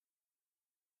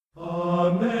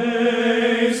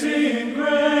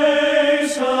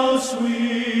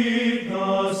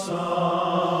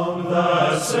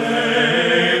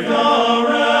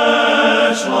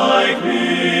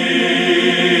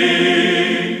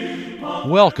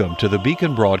Welcome to the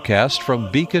Beacon broadcast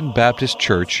from Beacon Baptist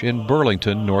Church in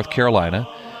Burlington, North Carolina,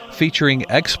 featuring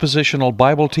expositional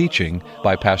Bible teaching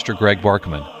by Pastor Greg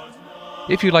Barkman.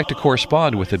 If you'd like to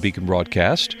correspond with the Beacon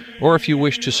broadcast, or if you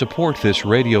wish to support this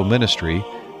radio ministry,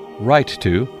 write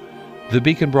to the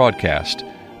Beacon Broadcast,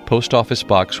 Post Office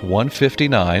Box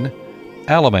 159,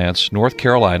 Alamance, North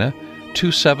Carolina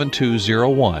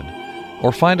 27201,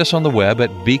 or find us on the web at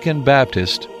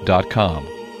beaconbaptist.com.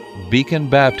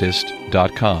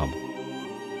 beaconbaptist.com.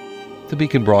 The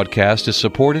Beacon broadcast is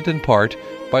supported in part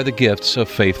by the gifts of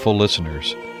faithful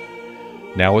listeners.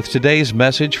 Now with today's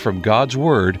message from God's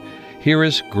Word, here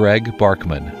is Greg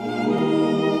Barkman.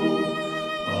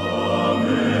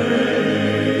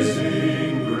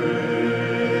 Amazing Grace.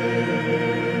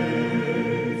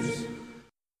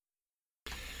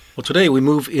 Well, today we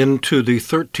move into the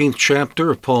 13th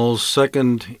chapter of Paul's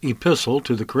second epistle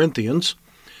to the Corinthians,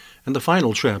 and the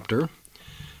final chapter,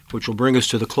 which will bring us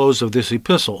to the close of this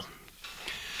epistle.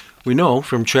 We know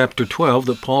from chapter 12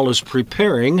 that Paul is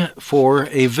preparing for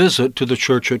a visit to the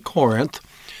church at Corinth,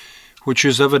 which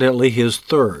is evidently his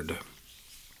third.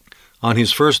 On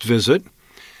his first visit,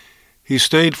 he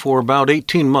stayed for about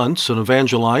 18 months and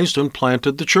evangelized and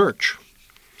planted the church.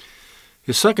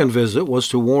 His second visit was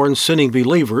to warn sinning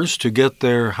believers to get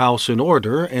their house in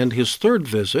order, and his third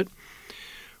visit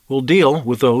will deal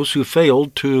with those who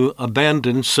failed to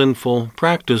abandon sinful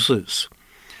practices.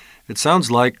 It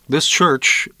sounds like this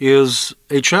church is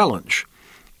a challenge.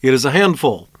 It is a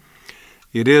handful.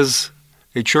 It is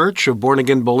a church of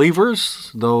born-again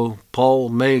believers, though Paul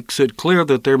makes it clear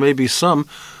that there may be some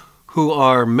who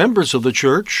are members of the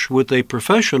church with a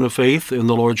profession of faith in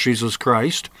the Lord Jesus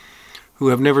Christ who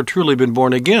have never truly been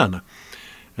born again.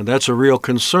 And that's a real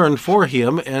concern for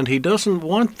him, and he doesn't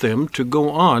want them to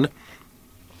go on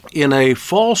in a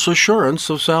false assurance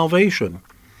of salvation.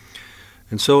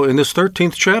 And so in this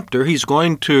 13th chapter, he's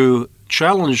going to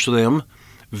challenge them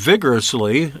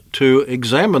vigorously to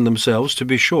examine themselves to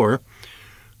be sure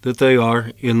that they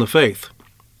are in the faith.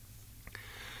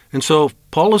 And so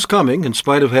Paul is coming, in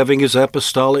spite of having his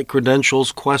apostolic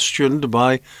credentials questioned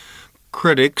by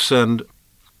critics and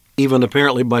even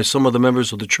apparently by some of the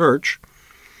members of the church.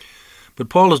 But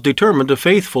Paul is determined to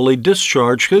faithfully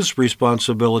discharge his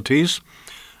responsibilities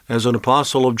as an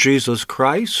apostle of Jesus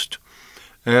Christ,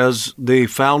 as the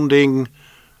founding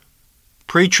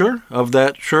preacher of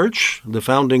that church, the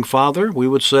founding father, we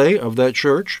would say, of that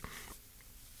church.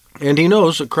 And he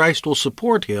knows that Christ will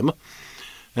support him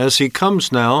as he comes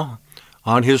now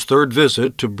on his third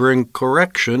visit to bring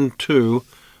correction to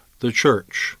the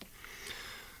church.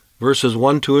 Verses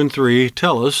 1, 2, and 3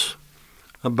 tell us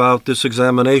about this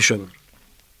examination.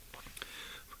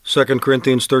 2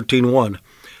 Corinthians 13:1.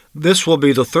 This will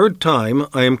be the third time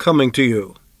I am coming to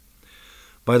you.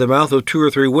 By the mouth of 2 or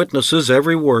 3 witnesses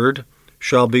every word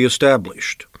shall be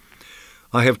established.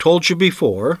 I have told you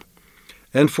before,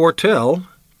 and foretell,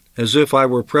 as if I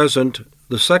were present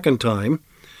the second time,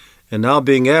 and now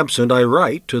being absent I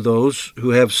write to those who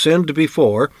have sinned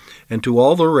before, and to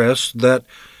all the rest, that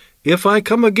if I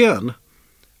come again,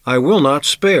 I will not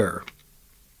spare.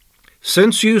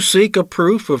 Since you seek a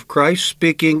proof of Christ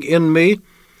speaking in me,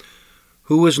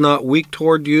 who is not weak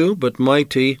toward you, but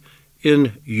mighty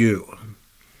in you.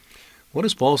 What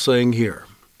is Paul saying here?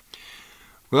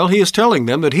 Well, he is telling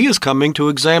them that he is coming to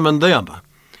examine them.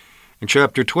 In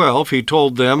chapter 12, he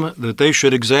told them that they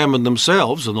should examine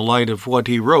themselves in the light of what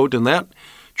he wrote in that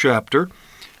chapter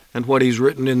and what he's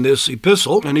written in this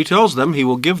epistle, and he tells them he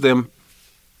will give them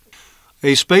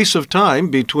a space of time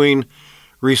between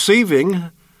receiving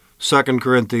 2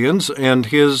 Corinthians and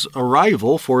his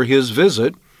arrival for his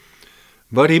visit.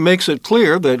 But he makes it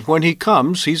clear that when he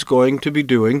comes, he's going to be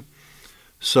doing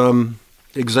some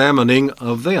examining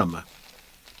of them.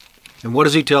 And what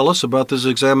does he tell us about this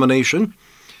examination?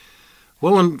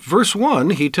 Well, in verse 1,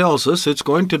 he tells us it's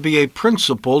going to be a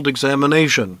principled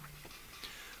examination.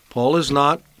 Paul is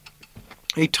not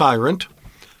a tyrant.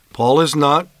 Paul is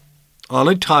not on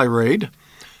a tirade.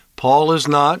 Paul is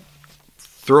not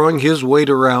throwing his weight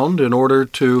around in order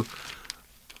to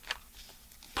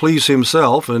please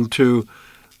himself and to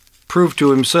prove to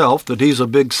himself that he's a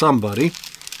big somebody.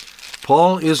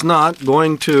 Paul is not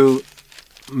going to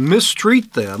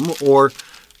mistreat them or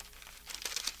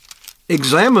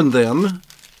examine them,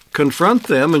 confront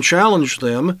them, and challenge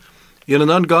them in an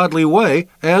ungodly way,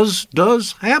 as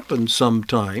does happen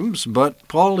sometimes, but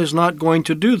Paul is not going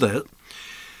to do that.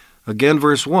 Again,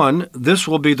 verse 1, this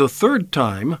will be the third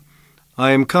time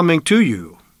I am coming to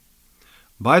you.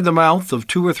 By the mouth of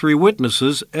 2 or 3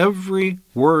 witnesses, every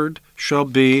word shall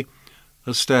be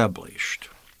established.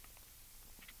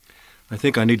 I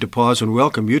think I need to pause and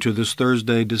welcome you to this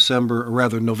Thursday, November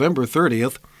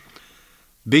 30th,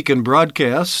 Beacon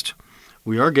broadcast.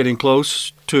 We are getting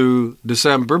close to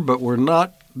December, but we're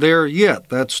not there yet.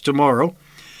 That's tomorrow.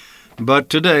 But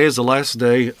today is the last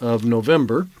day of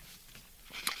November,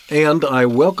 and I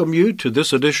welcome you to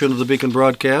this edition of the Beacon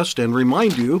broadcast and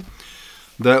remind you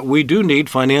that we do need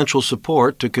financial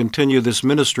support to continue this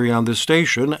ministry on this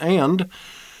station, and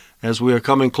as we are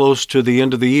coming close to the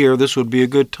end of the year, this would be a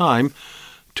good time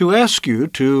to ask you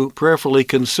to prayerfully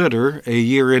consider a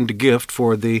year-end gift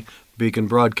for the Beacon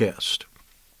broadcast.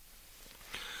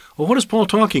 Well, what is Paul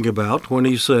talking about when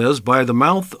he says, by the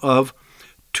mouth of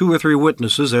 2 or 3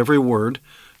 witnesses every word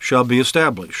shall be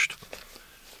established?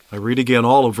 I read again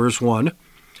all of verse 1.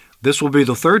 This will be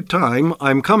the 3rd time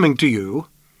I'm coming to you.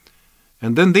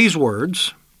 And then these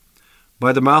words,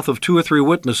 by the mouth of 2 or 3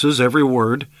 witnesses every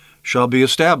word shall be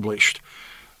established.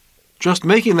 Just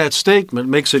making that statement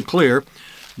makes it clear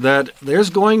that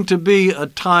there's going to be a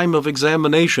time of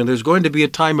examination. There's going to be a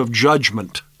time of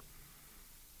judgment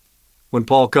when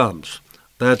Paul comes.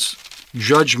 That's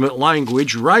judgment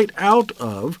language right out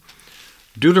of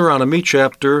Deuteronomy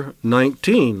chapter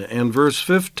 19 and verse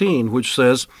 15, which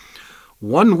says,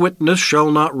 "One witness shall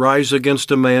not rise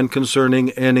against a man concerning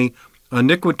any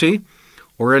iniquity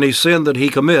or any sin that he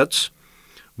commits.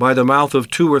 By the mouth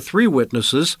of 2 or 3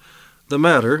 witnesses, the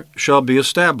matter shall be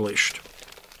established."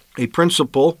 A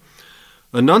principle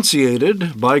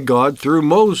enunciated by God through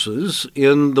Moses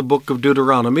in the book of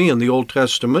Deuteronomy in the Old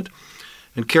Testament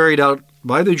and carried out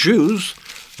by the Jews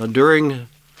during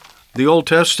the Old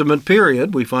Testament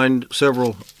period. We find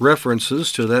several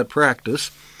references to that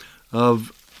practice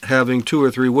of having 2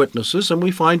 or 3 witnesses, and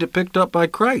we find it picked up by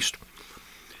Christ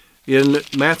in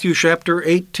Matthew chapter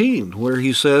 18, where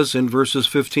he says in verses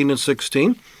 15 and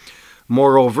 16,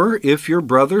 "Moreover, if your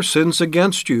brother sins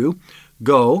against you,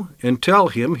 go and tell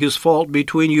him his fault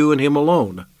between you and him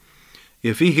alone.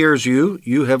 If he hears you,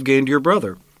 you have gained your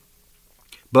brother.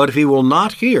 But if he will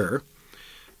not hear,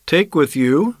 take with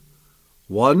you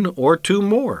 1 or 2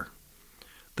 more,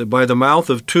 that by the mouth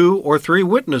of 2 or 3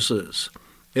 witnesses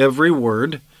every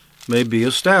word may be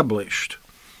established."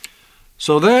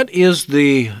 So that is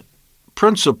the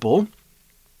principle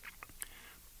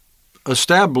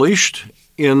established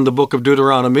in the book of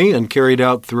Deuteronomy and carried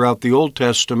out throughout the Old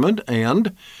Testament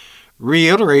and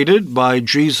reiterated by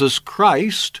Jesus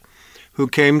Christ, who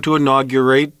came to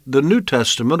inaugurate the New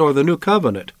Testament or the New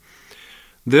Covenant.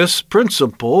 This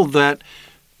principle that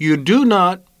you do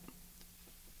not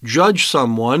judge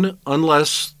someone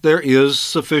unless there is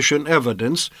sufficient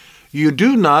evidence. You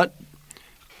do not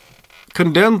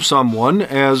condemn someone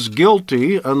as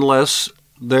guilty unless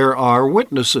there are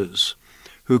witnesses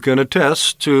who can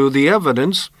attest to the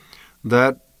evidence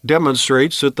that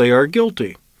demonstrates that they are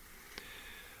guilty.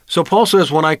 So Paul says,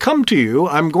 when I come to you,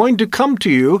 I'm going to come to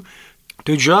you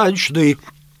to judge the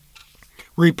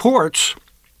reports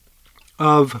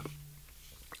of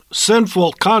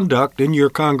sinful conduct in your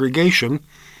congregation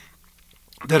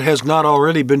that has not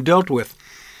already been dealt with.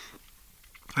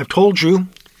 I've told you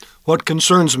what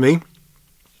concerns me.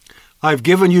 I've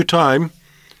given you time,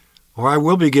 or I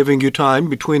will be giving you time,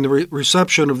 between the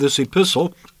reception of this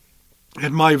epistle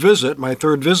and my visit, my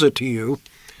 3rd visit to you.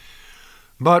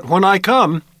 But when I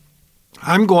come,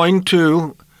 I'm going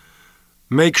to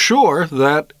make sure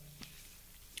that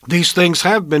these things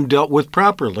have been dealt with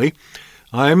properly.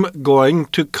 I'm going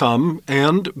to come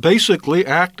and basically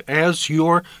act as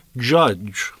your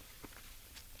judge.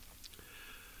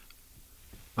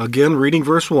 Again, reading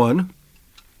verse 1.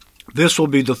 This will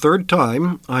be the 3rd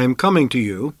time I am coming to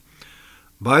you.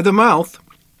 By the mouth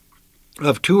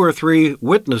of 2 or 3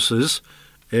 witnesses,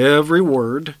 every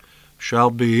word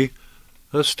shall be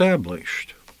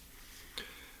established.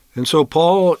 And so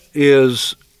Paul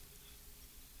is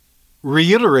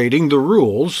reiterating the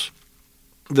rules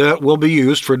that will be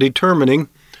used for determining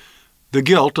the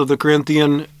guilt of the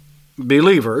Corinthian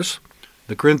believers,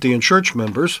 the Corinthian church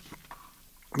members,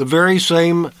 the very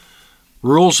same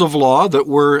rules of law that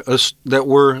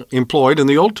were employed in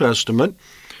the Old Testament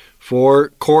for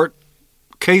court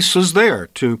cases there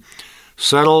to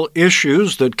settle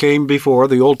issues that came before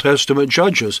the Old Testament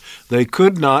judges. They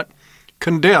could not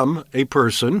condemn a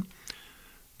person.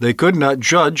 They could not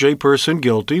judge a person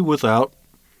guilty without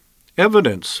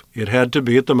evidence. It had to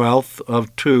be at the mouth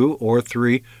of 2 or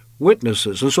 3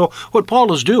 witnesses. And so what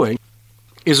Paul is doing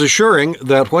is assuring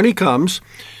that when he comes,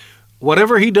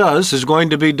 whatever he does is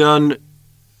going to be done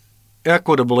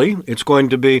equitably. It's going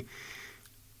to be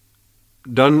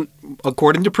done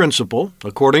according to principle,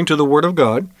 according to the Word of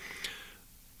God.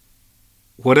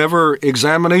 whatever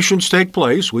examinations take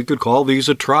place, we could call these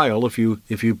a trial if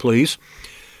you please.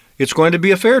 It's going to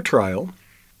be a fair trial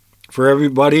for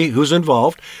everybody who's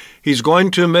involved. He's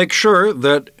going to make sure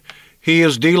that he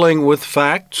is dealing with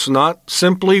facts, not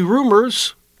simply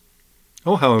rumors.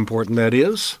 Oh, how important that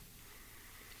is.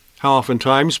 How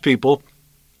oftentimes people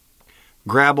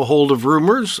grab a hold of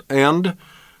rumors and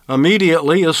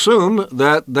immediately assume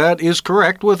that that is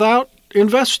correct without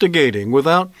investigating,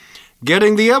 without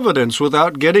getting the evidence,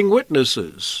 without getting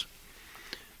witnesses.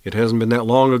 It hasn't been that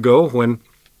long ago when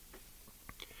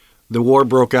the war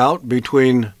broke out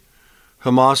between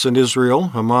Hamas and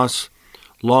Israel, Hamas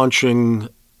launching,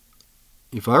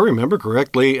 if I remember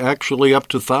correctly, actually up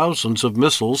to thousands of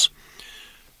missiles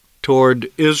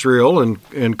toward Israel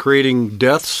and creating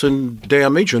deaths and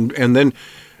damage, and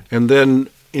then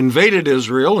invaded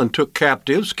Israel and took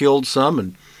captives, killed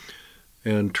some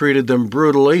and treated them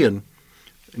brutally,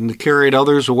 and carried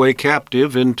others away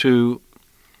captive into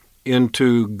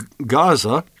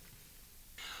Gaza.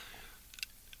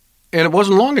 And it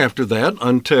wasn't long after that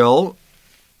until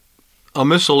a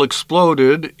missile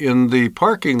exploded in the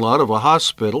parking lot of a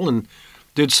hospital and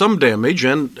did some damage,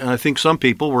 and I think some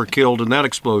people were killed in that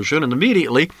explosion. And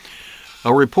immediately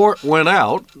a report went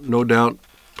out, no doubt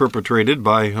perpetrated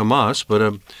by Hamas, but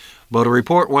a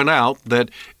report went out that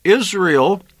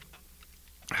Israel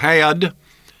had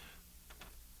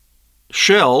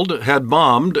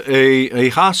bombed a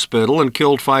hospital and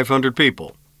killed 500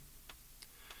 people.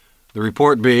 The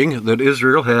report being that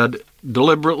Israel had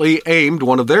deliberately aimed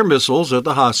one of their missiles at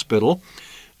the hospital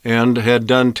and had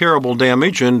done terrible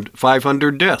damage and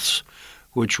 500 deaths,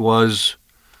 which was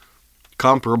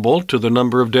comparable to the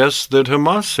number of deaths that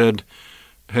Hamas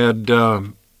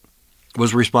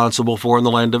was responsible for in the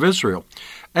land of Israel.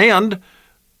 And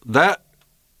that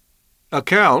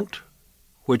account,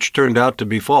 which turned out to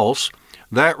be false,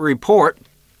 that report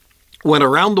went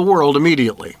around the world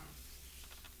immediately.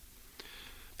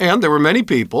 And there were many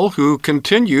people who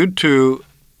continued to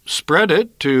spread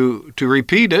it, to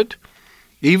repeat it,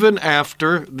 even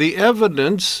after the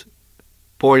evidence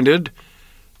pointed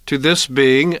to this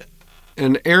being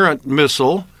an errant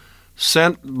missile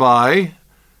sent by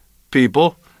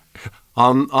people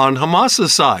on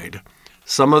Hamas's side,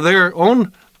 some of their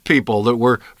own people that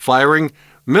were firing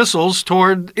missiles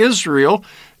toward Israel,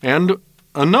 and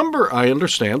I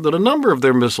understand that a number of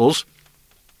their missiles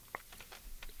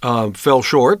fell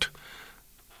short,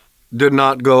 did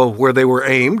not go where they were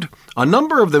aimed. A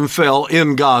number of them fell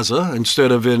in Gaza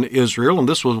instead of in Israel, and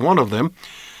this was one of them.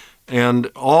 And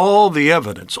all the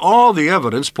evidence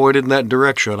pointed in that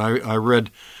direction. I read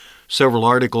several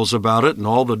articles about it and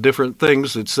all the different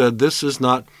things that said this is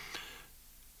not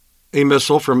a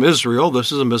missile from Israel,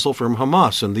 this is a missile from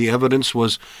Hamas, and the evidence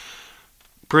was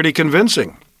pretty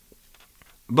convincing.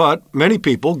 But many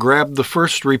people grabbed the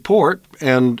first report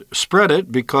and spread it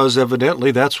because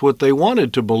evidently that's what they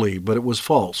wanted to believe, but it was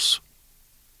false.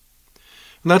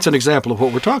 And that's an example of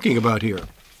what we're talking about here.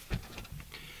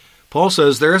 Paul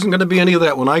says there isn't going to be any of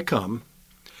that when I come.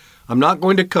 I'm not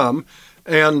going to come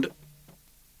and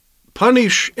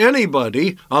punish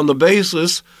anybody on the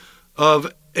basis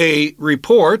of a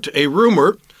report, a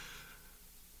rumor,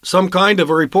 some kind of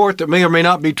a report that may or may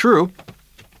not be true.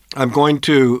 I'm going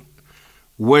to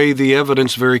weigh the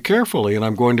evidence very carefully, and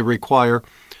I'm going to require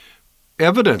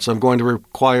evidence. I'm going to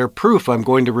require proof. I'm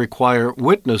going to require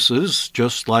witnesses,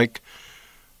 just like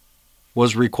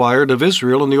was required of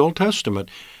Israel in the Old Testament.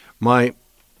 My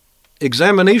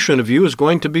examination of you is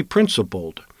going to be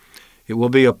principled. It will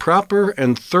be a proper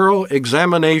and thorough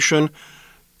examination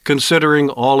considering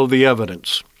all of the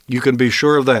evidence. You can be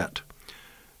sure of that.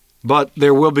 But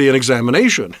there will be an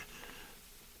examination.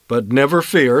 But never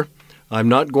fear, I'm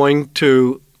not going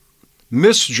to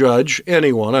misjudge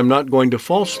anyone. I'm not going to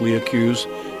falsely accuse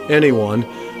anyone.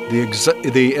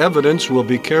 The evidence will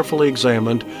be carefully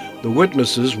examined. The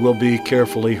witnesses will be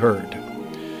carefully heard.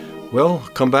 Well,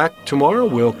 come back tomorrow.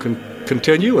 We'll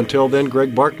continue. Until then,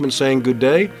 Greg Barkman saying good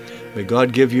day. May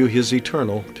God give you his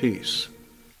eternal peace.